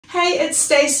Hey, it's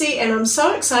Stacey and I'm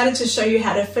so excited to show you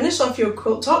how to finish off your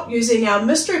quilt top using our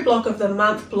mystery block of the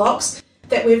month blocks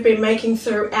that we've been making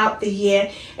throughout the year.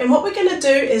 And what we're going to do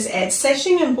is add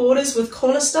sashing and borders with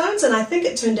cornerstones, and I think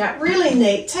it turned out really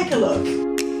neat. Take a look.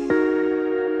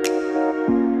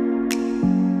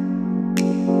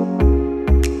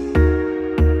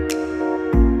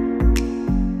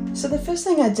 So the first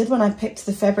thing I did when I picked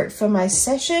the fabric for my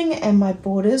sashing and my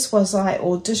borders was I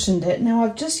auditioned it. Now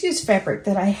I've just used fabric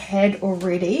that I had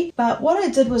already, but what I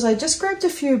did was I just grabbed a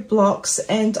few blocks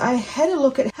and I had a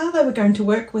look at how they were going to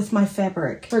work with my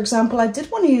fabric. For example, I did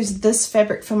want to use this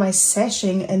fabric for my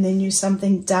sashing and then use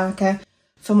something darker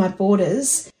for my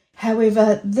borders.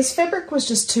 However, this fabric was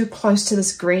just too close to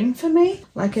this green for me.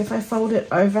 Like if I fold it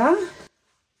over,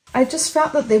 I just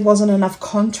felt that there wasn't enough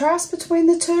contrast between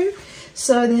the two.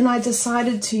 So then I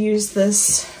decided to use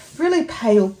this really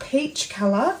pale peach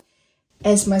color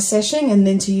as my sashing, and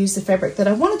then to use the fabric that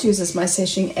I wanted to use as my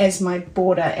sashing as my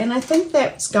border. And I think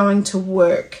that's going to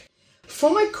work. For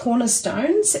my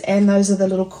cornerstones, and those are the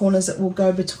little corners that will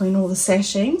go between all the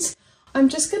sashings, I'm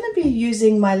just going to be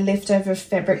using my leftover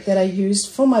fabric that I used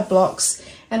for my blocks,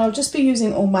 and I'll just be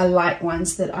using all my light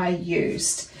ones that I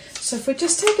used. So if we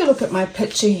just take a look at my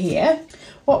picture here,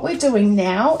 what we're doing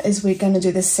now is we're going to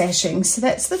do the sashing. So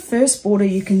that's the first border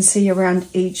you can see around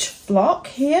each block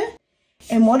here.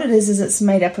 And what it is it's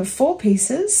made up of 4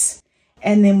 pieces.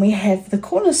 And then we have the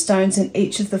cornerstones in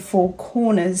each of the 4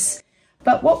 corners.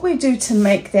 But what we do to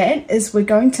make that is we're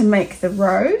going to make the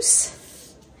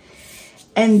rows.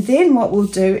 And then what we'll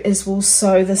do is we'll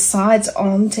sew the sides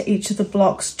on to each of the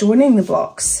blocks, joining the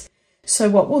blocks. So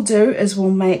what we'll do is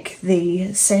we'll make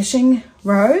the sashing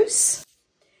rows.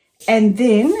 And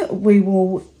then we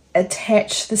will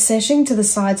attach the sashing to the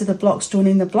sides of the blocks,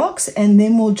 joining the blocks, and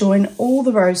then we'll join all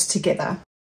the rows together.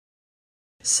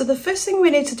 So the first thing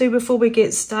we need to do before we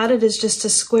get started is just to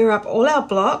square up all our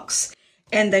blocks,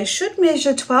 and they should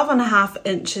measure 12.5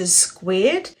 inches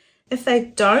squared. If they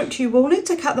don't, you will need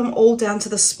to cut them all down to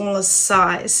the smallest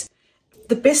size.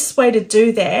 The best way to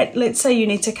do that, let's say you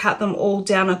need to cut them all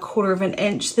down 1/4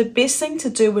 inch, the best thing to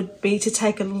do would be to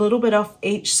take a little bit off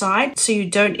each side so you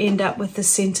don't end up with the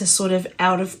center sort of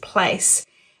out of place.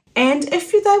 And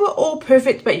if they were all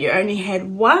perfect but you only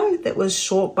had one that was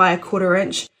short by 1/4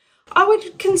 inch, I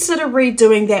would consider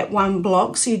redoing that one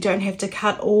block so you don't have to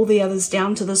cut all the others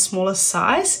down to the smallest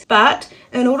size. But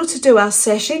in order to do our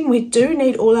sashing, we do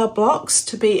need all our blocks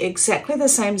to be exactly the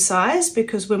same size,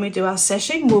 because when we do our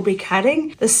sashing, we'll be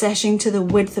cutting the sashing to the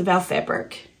width of our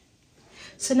fabric.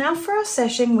 So now for our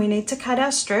sashing, we need to cut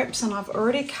our strips, and I've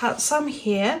already cut some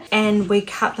here, and we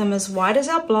cut them as wide as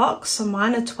our blocks. So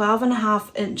mine are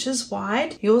 12.5 inches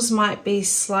wide. Yours might be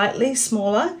slightly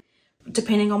smaller,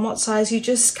 depending on what size you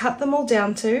just cut them all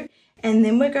down to. And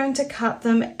then we're going to cut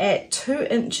them at 2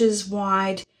 inches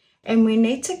wide, and we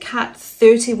need to cut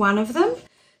 31 of them.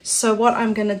 So what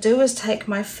I'm going to do is take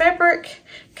my fabric,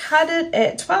 cut it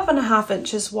at 12.5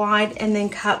 inches wide, and then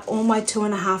cut all my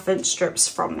 2.5 inch strips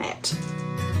from that.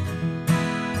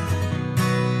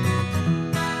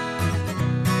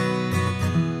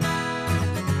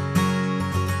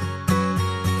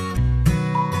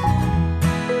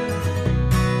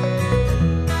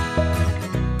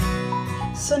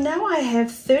 So now I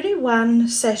have 31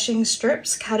 sashing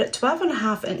strips cut at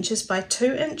 12.5 inches by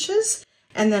 2 inches,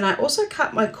 and then I also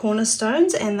cut my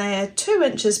cornerstones, and they are 2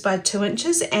 inches by 2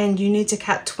 inches, and you need to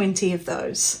cut 20 of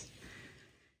those.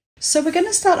 So we're going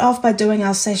to start off by doing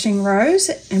our sashing rows,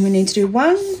 and we need to do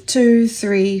 1, 2,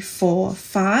 3, 4,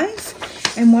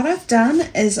 5. And what I've done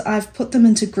is I've put them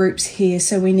into groups here.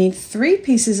 So we need 3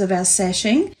 pieces of our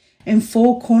sashing and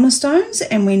 4 cornerstones,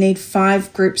 and we need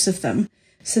 5 groups of them.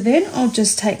 So then I'll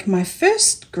just take my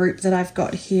first group that I've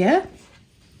got here,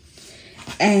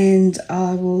 and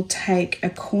I will take a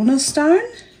cornerstone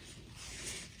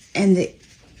and the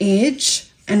edge,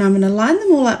 and I'm going to line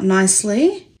them all up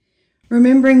nicely,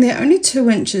 remembering they're only 2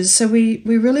 inches. So we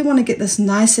really want to get this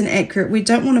nice and accurate. We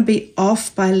don't want to be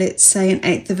off by, let's say,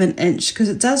 1/8 of an inch, because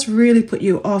it does really put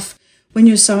you off when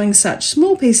you're sewing such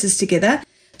small pieces together.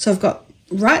 So I've got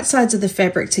right sides of the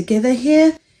fabric together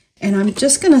here, and I'm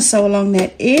just going to sew along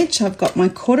that edge. I've got my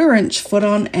 1/4 inch foot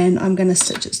on, and I'm going to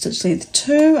stitch at stitch length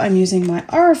 2. I'm using my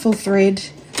Orifil thread.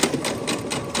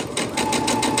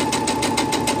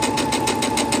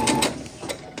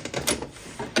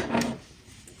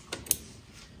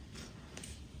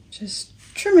 Just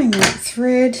trimming that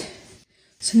thread.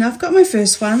 So now I've got my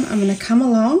first one. I'm going to come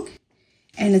along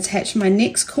and attach my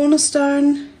next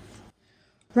cornerstone,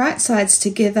 right sides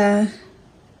together,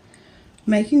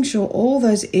 making sure all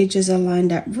those edges are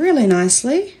lined up really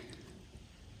nicely.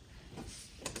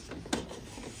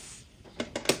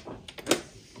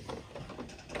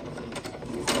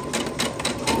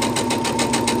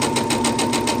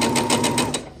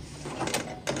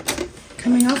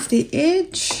 off the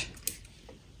edge,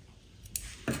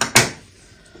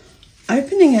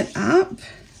 opening it up,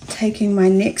 taking my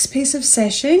next piece of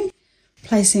sashing,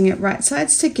 placing it right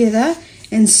sides together,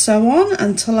 and so on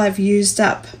until I've used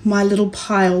up my little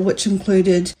pile, which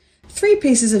included 3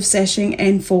 pieces of sashing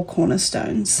and 4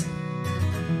 cornerstones.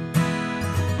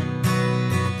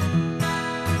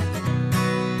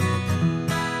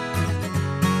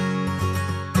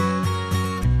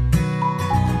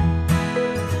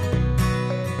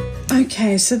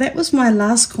 Okay, so that was my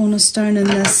last cornerstone in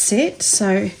this set.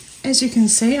 So as you can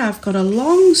see, I've got a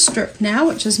long strip now,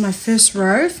 which is my first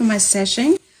row for my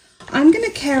sashing. I'm going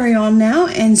to carry on now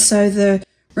and sew the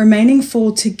remaining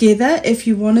 4 together. If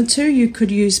you wanted to, you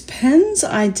could use pins.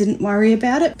 I didn't worry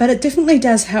about it, but it definitely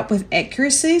does help with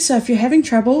accuracy. So if you're having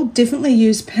trouble, definitely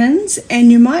use pins,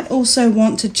 and you might also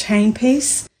want to chain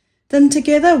piece them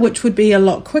together, which would be a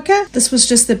lot quicker. This was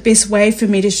just the best way for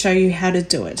me to show you how to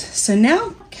do it. So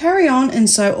now carry on and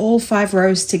sew all 5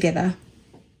 rows together.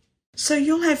 So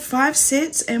you'll have 5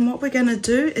 sets, and what we're going to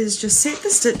do is just set the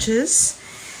stitches,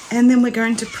 and then we're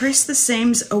going to press the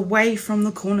seams away from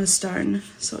the cornerstone.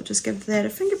 So I'll just give that a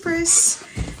finger press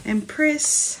and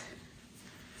press.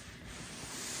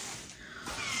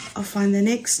 I'll find the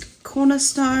next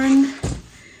cornerstone,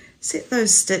 set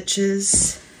those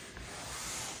stitches,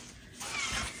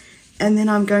 and then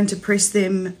I'm going to press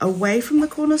them away from the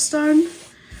cornerstone,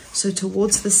 so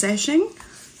towards the sashing.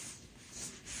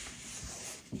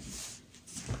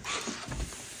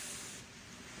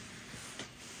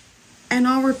 And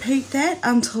I'll repeat that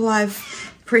until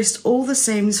I've pressed all the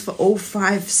seams for all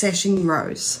 5 sashing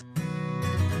rows.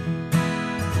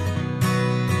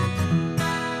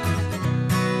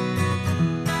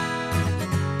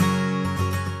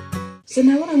 So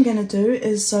now what I'm going to do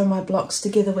is sew my blocks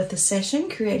together with the sashing,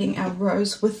 creating our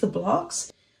rows with the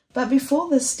blocks. But before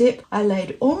this step, I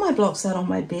laid all my blocks out on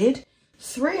my bed,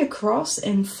 3 across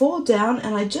and 4 down,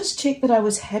 and I just checked that I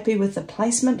was happy with the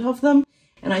placement of them,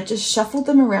 and I just shuffled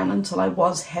them around until I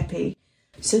was happy.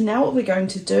 So now what we're going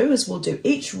to do is we'll do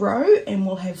each row, and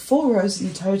we'll have 4 rows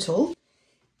in total,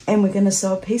 and we're going to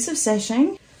sew a piece of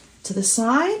sashing to the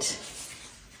side,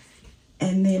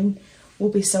 and then we'll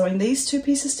be sewing these 2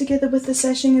 pieces together with the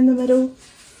sashing in the middle,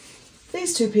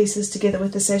 these 2 pieces together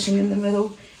with the sashing in the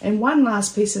middle, and one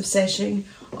last piece of sashing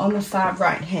on the far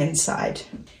right hand side.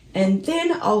 And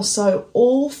then I'll sew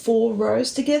all 4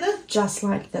 rows together just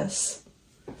like this.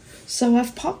 So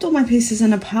I've popped all my pieces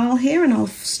in a pile here, and I'll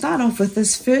start off with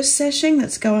this first sashing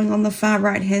that's going on the far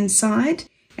right hand side,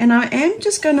 and I am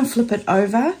just going to flip it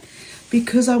over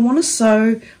because I want to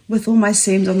sew with all my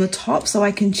seams on the top so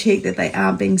I can check that they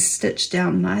are being stitched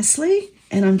down nicely.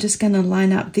 And I'm just going to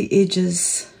line up the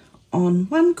edges on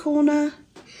one corner,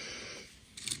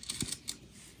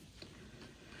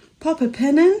 pop a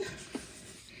pin in,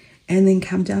 and then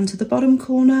come down to the bottom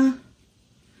corner,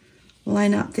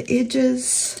 line up the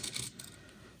edges,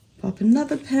 pop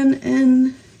another pin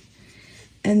in,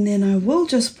 and then I will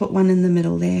just put one in the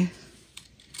middle there.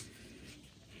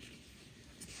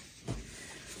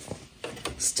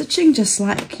 Stitching just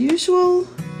like usual.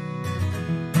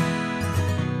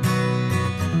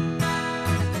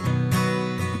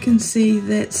 You can see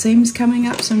that seam's coming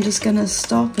up, so I'm just going to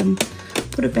stop and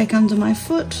put it back under my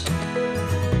foot.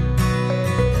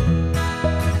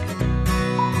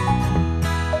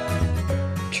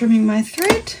 Trimming my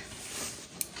thread.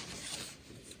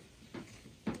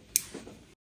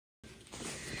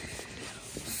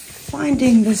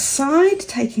 Finding the side,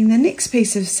 taking the next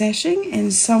piece of sashing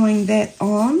and sewing that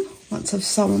on. Once I've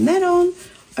sewn that on,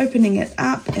 opening it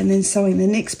up and then sewing the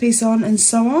next piece on, and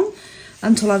so on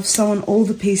until I've sewn all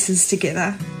the pieces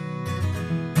together.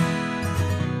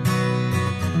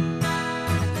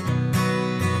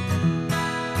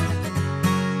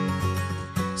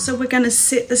 So we're going to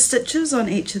set the stitches on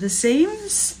each of the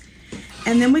seams,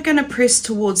 and then we're going to press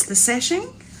towards the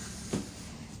sashing.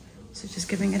 So just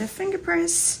giving it a finger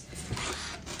press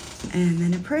and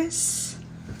then a press,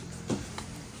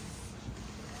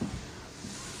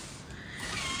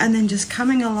 and then just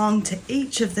coming along to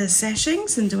each of the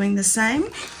sashings and doing the same.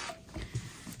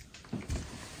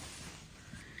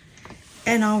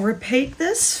 And I'll repeat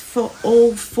this for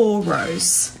all 4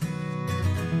 rows.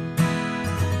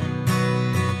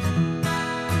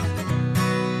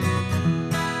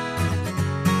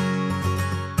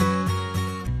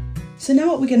 So now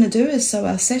what we're going to do is sew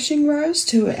our sashing rows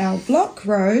to our block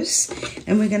rows,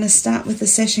 and we're going to start with the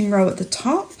sashing row at the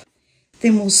top,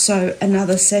 then we'll sew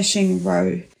another sashing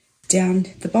row down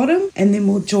the bottom, and then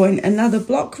we'll join another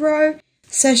block row,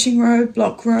 sashing row,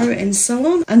 block row, and so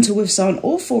on until we've sewn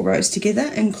all 4 rows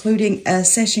together, including a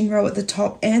sashing row at the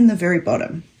top and the very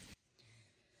bottom.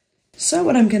 So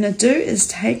what I'm going to do is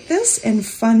take this and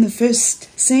find the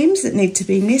first seams that need to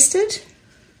be nested.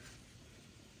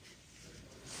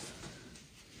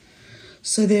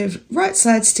 So they're right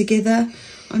sides together.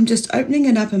 I'm just opening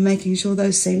it up and making sure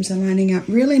those seams are lining up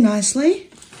really nicely.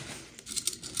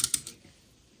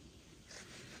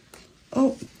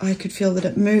 Oh, I could feel that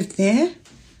it moved there.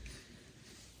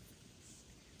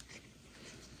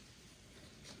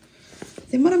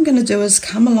 Then what I'm going to do is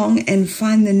come along and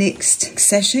find the next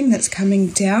sashing that's coming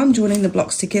down, joining the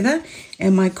blocks together,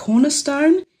 and my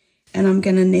cornerstone, and I'm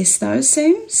going to nest those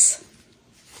seams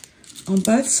on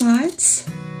both sides.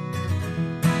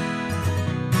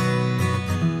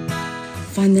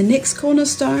 Find the next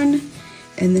cornerstone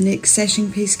and the next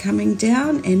sashing piece coming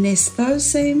down and nest those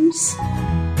seams.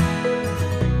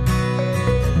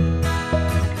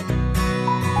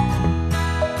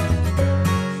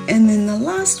 And then the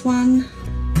last one.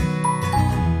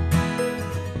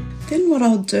 Then what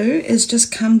I'll do is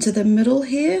just come to the middle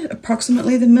here,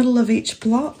 approximately the middle of each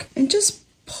block, and just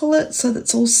pull it so that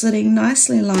it's all sitting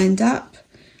nicely lined up.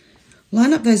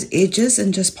 Line up those edges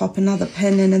and just pop another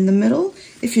pin in the middle.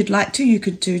 If you'd like to, you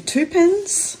could do 2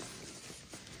 pins.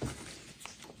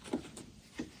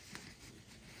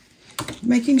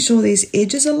 Making sure these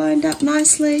edges are lined up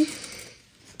nicely.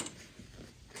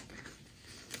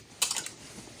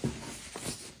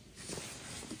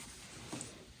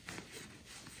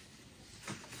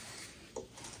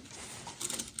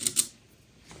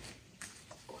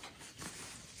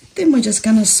 Then we're just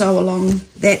going to sew along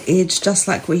that edge just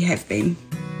like we have been.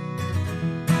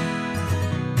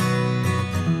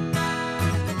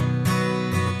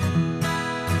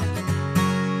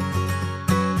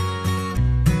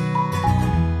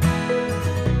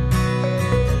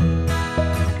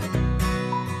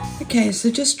 Okay, so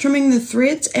just trimming the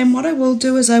threads, and what I will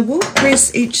do is I will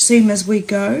press each seam as we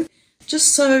go,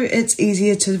 just so it's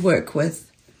easier to work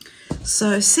with.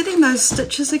 So setting those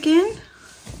stitches again,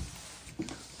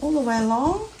 all the way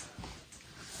along,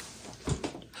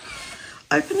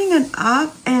 opening it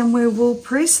up, and we will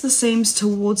press the seams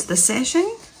towards the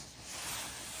sashing.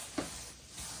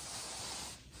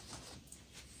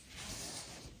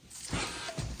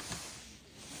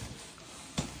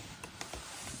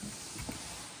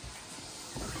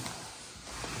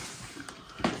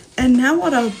 And now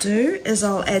what I'll do is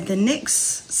I'll add the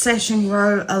next sashing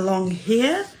row along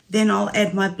here, then I'll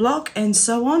add my block and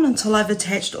so on until I've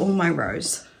attached all my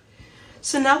rows.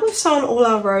 So now we've sewn all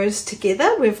our rows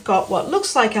together, we've got what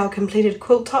looks like our completed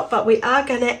quilt top, but we are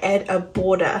going to add a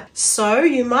border. So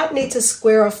you might need to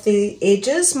square off the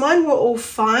edges. Mine were all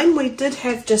fine. We did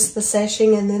have just the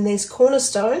sashing and then these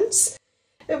cornerstones.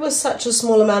 It was such a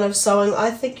small amount of sewing, I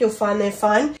think you'll find they're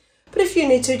fine. But if you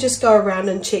need to, just go around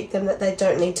and check them that they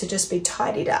don't need to just be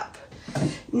tidied up.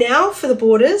 Now for the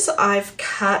borders, I've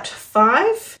cut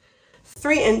 5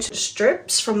 3-inch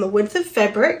strips from the width of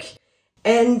fabric,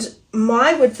 and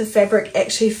my width of fabric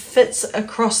actually fits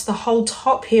across the whole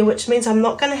top here, which means I'm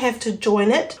not going to have to join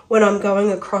it when I'm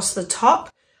going across the top.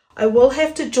 I will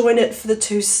have to join it for the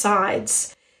 2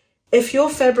 sides. If your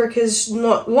fabric is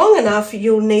not long enough,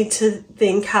 you'll need to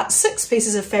then cut 6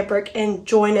 pieces of fabric and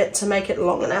join it to make it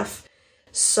long enough.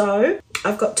 So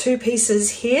I've got 2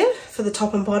 pieces here for the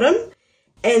top and bottom,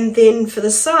 and then for the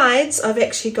sides I've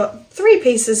actually got 3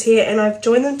 pieces here, and I've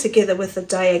joined them together with a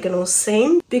diagonal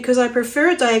seam because I prefer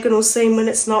a diagonal seam when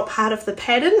it's not part of the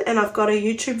pattern, and I've got a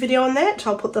YouTube video on that.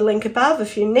 I'll put the link above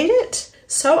if you need it.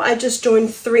 So I just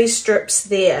joined 3 strips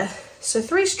there. So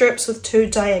 3 strips with 2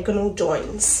 diagonal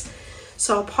joins.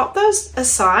 So I'll pop those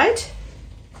aside.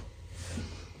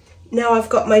 Now I've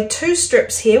got my 2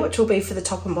 strips here, which will be for the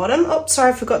top and bottom. Oh,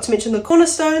 sorry, I forgot to mention the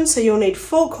cornerstones. So you'll need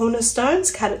 4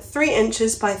 cornerstones cut at 3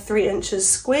 inches by 3 inches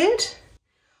squared.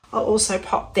 I'll also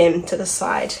pop them to the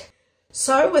side.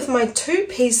 So with my 2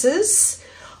 pieces,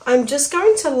 I'm just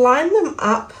going to line them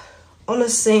up on a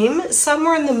seam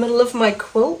somewhere in the middle of my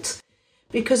quilt,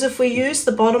 because if we use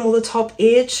the bottom or the top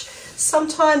edge,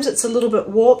 sometimes it's a little bit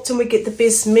warped and we get the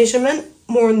best measurement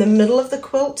more in the middle of the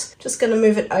quilt. Just going to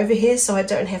move it over here so I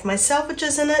don't have my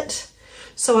selvages in it.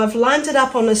 So I've lined it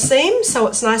up on a seam so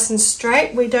it's nice and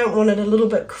straight. We don't want it a little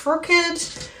bit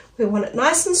crooked. We want it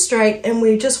nice and straight, and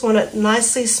we just want it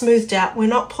nicely smoothed out. We're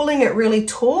not pulling it really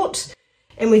taut,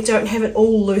 and we don't have it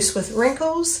all loose with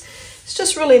wrinkles. It's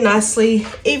just really nicely,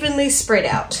 evenly spread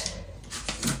out.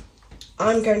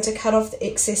 I'm going to cut off the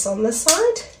excess on this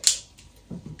side.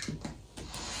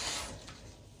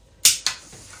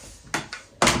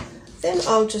 Then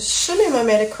I'll just shimmy my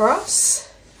mat across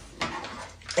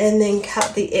and then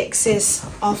cut the excess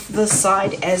off this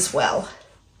side as well.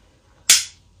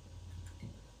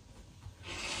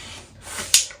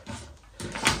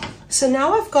 So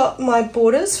now I've got my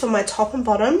borders for my top and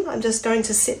bottom. I'm just going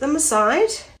to set them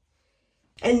aside.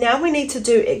 And now we need to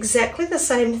do exactly the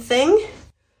same thing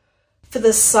for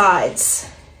the sides.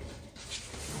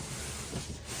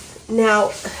 Now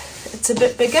it's a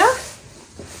bit bigger,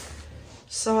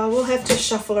 so I will have to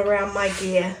shuffle around my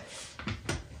gear.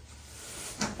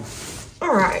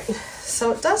 Alright,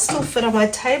 so it does still fit on my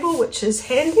table, which is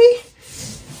handy.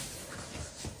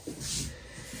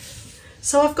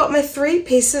 So I've got my 3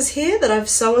 pieces here that I've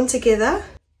sewn together.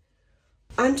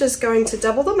 I'm just going to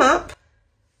double them up.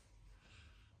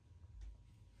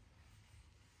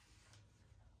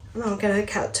 And I'm going to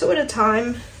cut 2 at a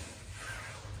time.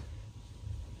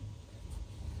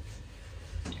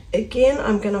 Again,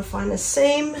 I'm going to find a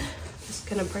seam. Just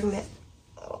going to bring that.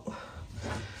 Oh.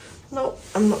 No,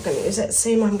 I'm not going to use that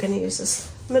seam. I'm going to use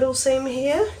this middle seam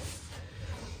here.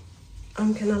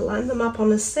 I'm going to line them up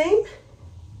on a seam.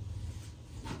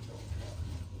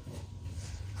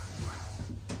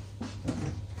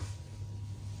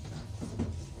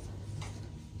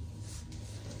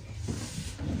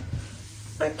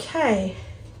 Okay,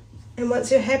 and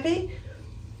once you're happy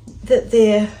that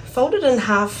they're folded in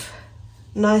half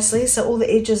nicely, so all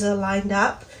the edges are lined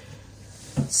up,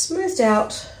 smoothed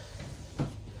out,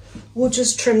 we'll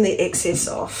just trim the excess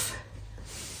off.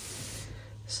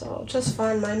 So I'll just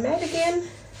find my mat again.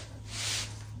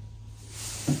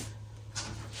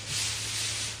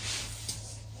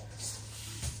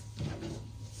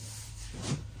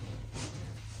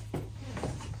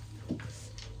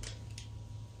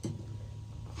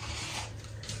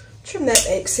 Trim that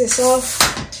excess off,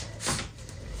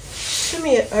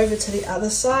 shimmy it over to the other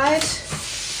side,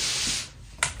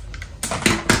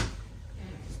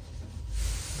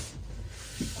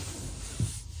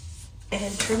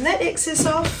 and trim that excess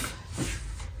off.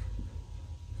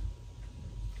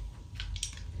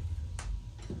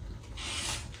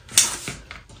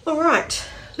 Alright,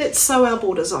 let's sew our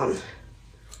borders on.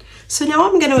 So now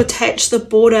I'm going to attach the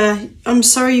border. I'm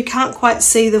sorry you can't quite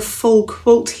see the full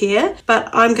quilt here, but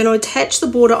I'm going to attach the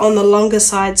border on the longer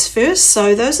sides first.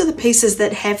 So those are the pieces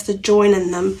that have the join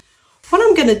in them. What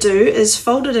I'm going to do is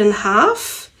fold it in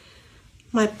half,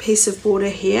 my piece of border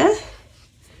here,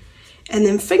 and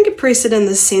then finger press it in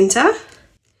the center.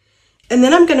 And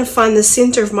then I'm going to find the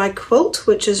center of my quilt,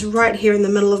 which is right here in the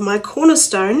middle of my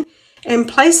cornerstone, and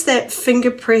place that finger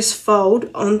press fold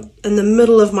in the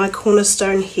middle of my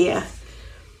cornerstone here.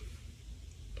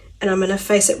 And I'm going to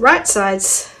face it right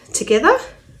sides together.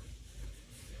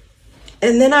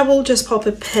 And then I will just pop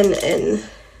a pin in,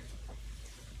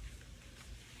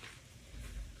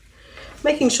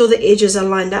 making sure the edges are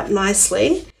lined up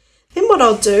nicely. Then what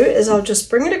I'll do is I'll just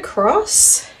bring it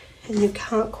across, and you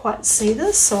can't quite see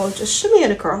this, so I'll just shimmy it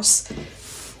across.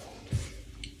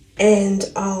 And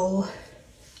I'll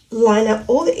line up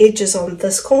all the edges on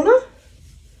this corner,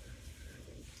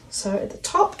 so at the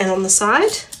top and on the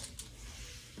side.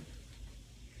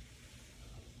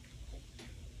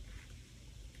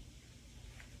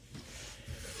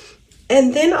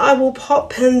 And then I will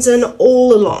pop pins in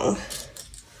all along.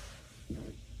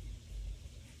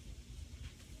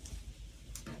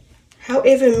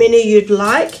 However many you'd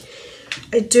like.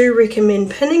 I do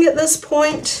recommend pinning at this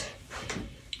point.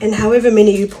 And however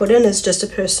many you put in is just a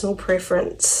personal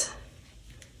preference.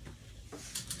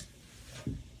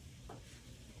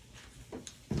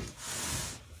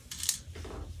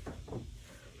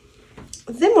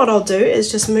 Then what I'll do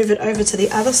is just move it over to the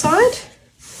other side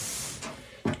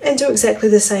and do exactly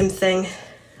the same thing.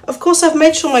 Of course, I've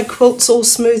made sure my quilt's all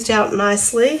smoothed out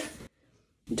nicely.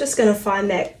 I'm just going to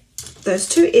find those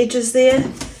 2 edges there,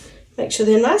 make sure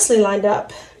they're nicely lined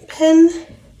up, pin,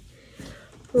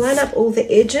 line up all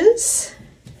the edges,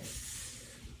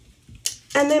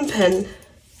 and then pin.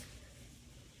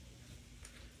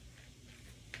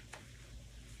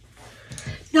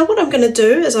 Now what I'm going to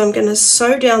do is I'm going to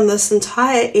sew down this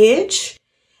entire edge,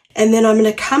 and then I'm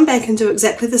going to come back and do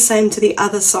exactly the same to the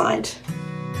other side.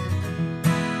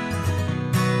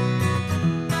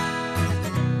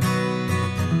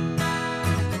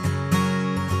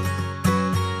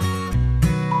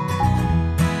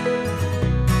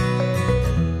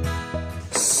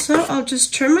 So I'll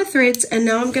just trim my threads, and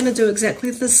now I'm going to do exactly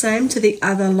the same to the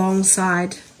other long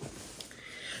side.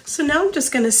 So now I'm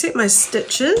just going to set my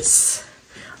stitches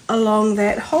along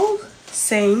that whole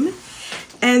seam,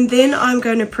 and then I'm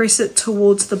going to press it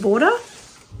towards the border.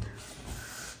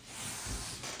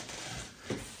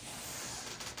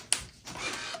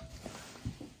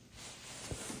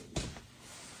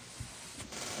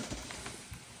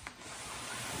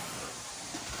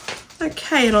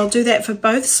 Okay, and I'll do that for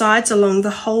both sides along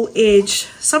the whole edge.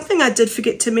 Something I did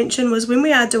forget to mention was when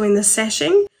we are doing the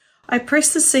sashing, I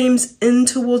pressed the seams in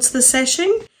towards the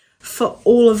sashing for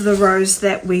all of the rows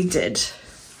that we did.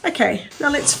 Okay,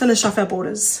 now let's finish off our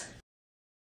borders.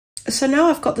 So now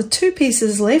I've got the 2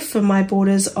 pieces left for my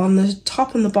borders on the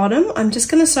top and the bottom. I'm just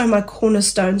going to sew my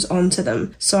cornerstones onto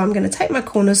them. So I'm going to take my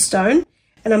cornerstone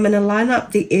and I'm going to line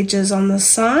up the edges on the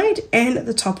side and at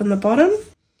the top and the bottom.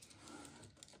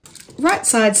 Right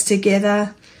sides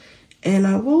together, and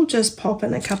I will just pop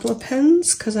in a couple of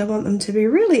pins because I want them to be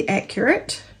really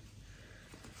accurate.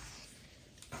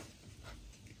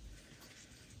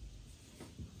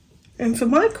 And for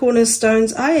my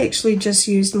cornerstones, I actually just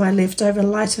used my leftover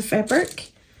lighter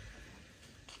fabric.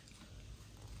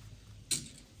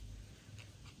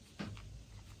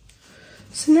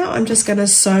 So now I'm just going to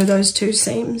sew those 2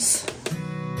 seams.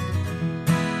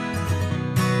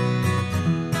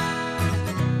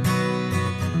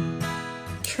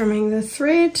 Trimming the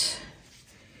thread.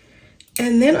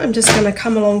 And then I'm just going to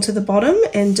come along to the bottom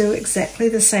and do exactly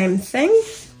the same thing.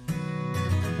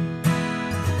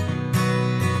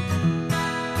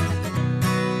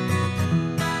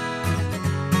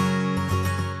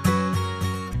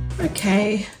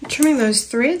 Okay, trimming those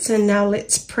threads, and now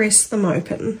let's press them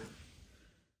open.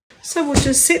 So we'll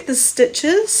just set the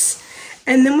stitches,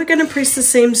 and then we're going to press the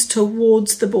seams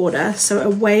towards the border, so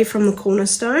away from the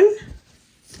cornerstone.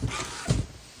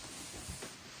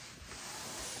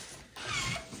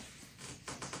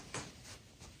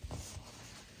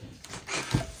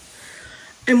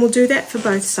 And we'll do that for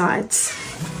both sides.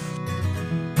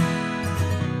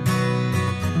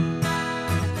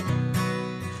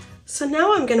 So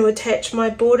now I'm going to attach my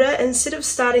border. Instead of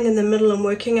starting in the middle and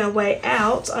working our way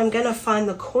out, I'm going to find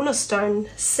the cornerstone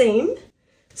seam.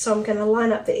 So I'm going to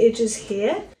line up the edges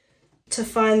here to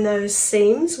find those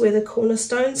seams where the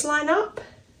cornerstones line up.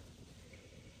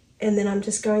 And then I'm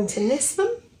just going to nest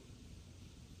them.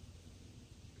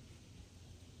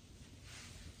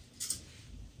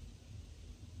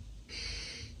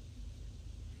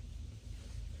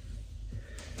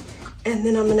 And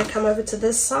then I'm going to come over to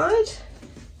this side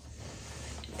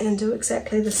and do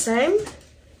exactly the same.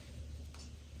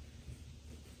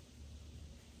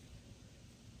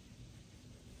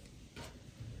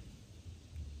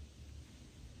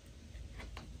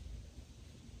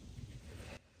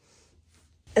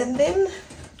 And then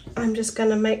I'm just going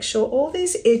to make sure all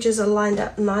these edges are lined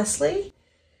up nicely,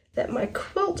 that my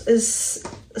quilt is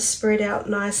spread out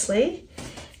nicely.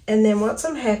 And then once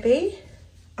I'm happy,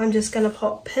 I'm just going to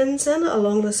pop pins in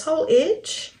along this whole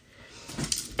edge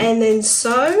and then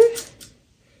sew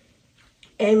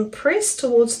and press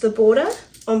towards the border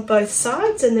on both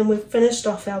sides, and then we've finished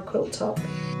off our quilt top.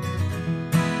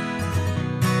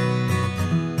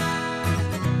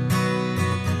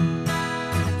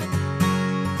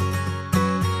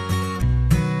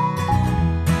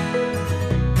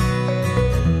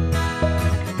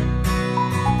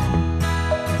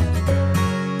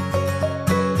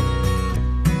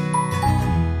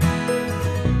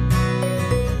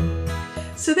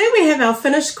 So there we have our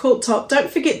finished quilt top. Don't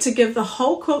forget to give the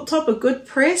whole quilt top a good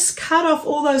press, cut off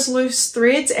all those loose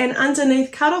threads, and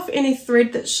underneath cut off any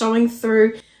thread that's showing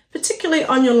through, particularly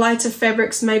on your lighter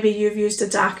fabrics. Maybe you've used a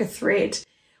darker thread.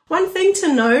 One thing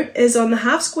to note is on the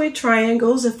half square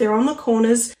triangles, if they're on the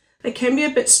corners, they can be a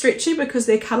bit stretchy because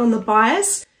they're cut on the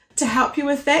bias. To help you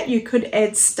with that, you could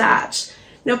add starch.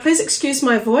 Now please excuse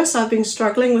my voice, I've been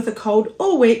struggling with a cold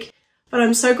all week, but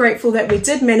I'm so grateful that we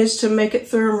did manage to make it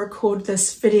through and record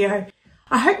this video.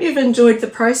 I hope you've enjoyed the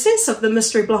process of the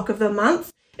mystery block of the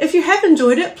month. If you have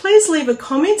enjoyed it, please leave a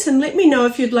comment and let me know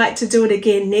if you'd like to do it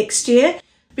again next year,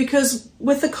 because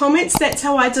with the comments, that's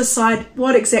how I decide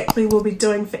what exactly we'll be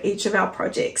doing for each of our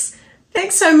projects.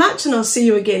 Thanks so much, and I'll see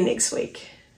you again next week.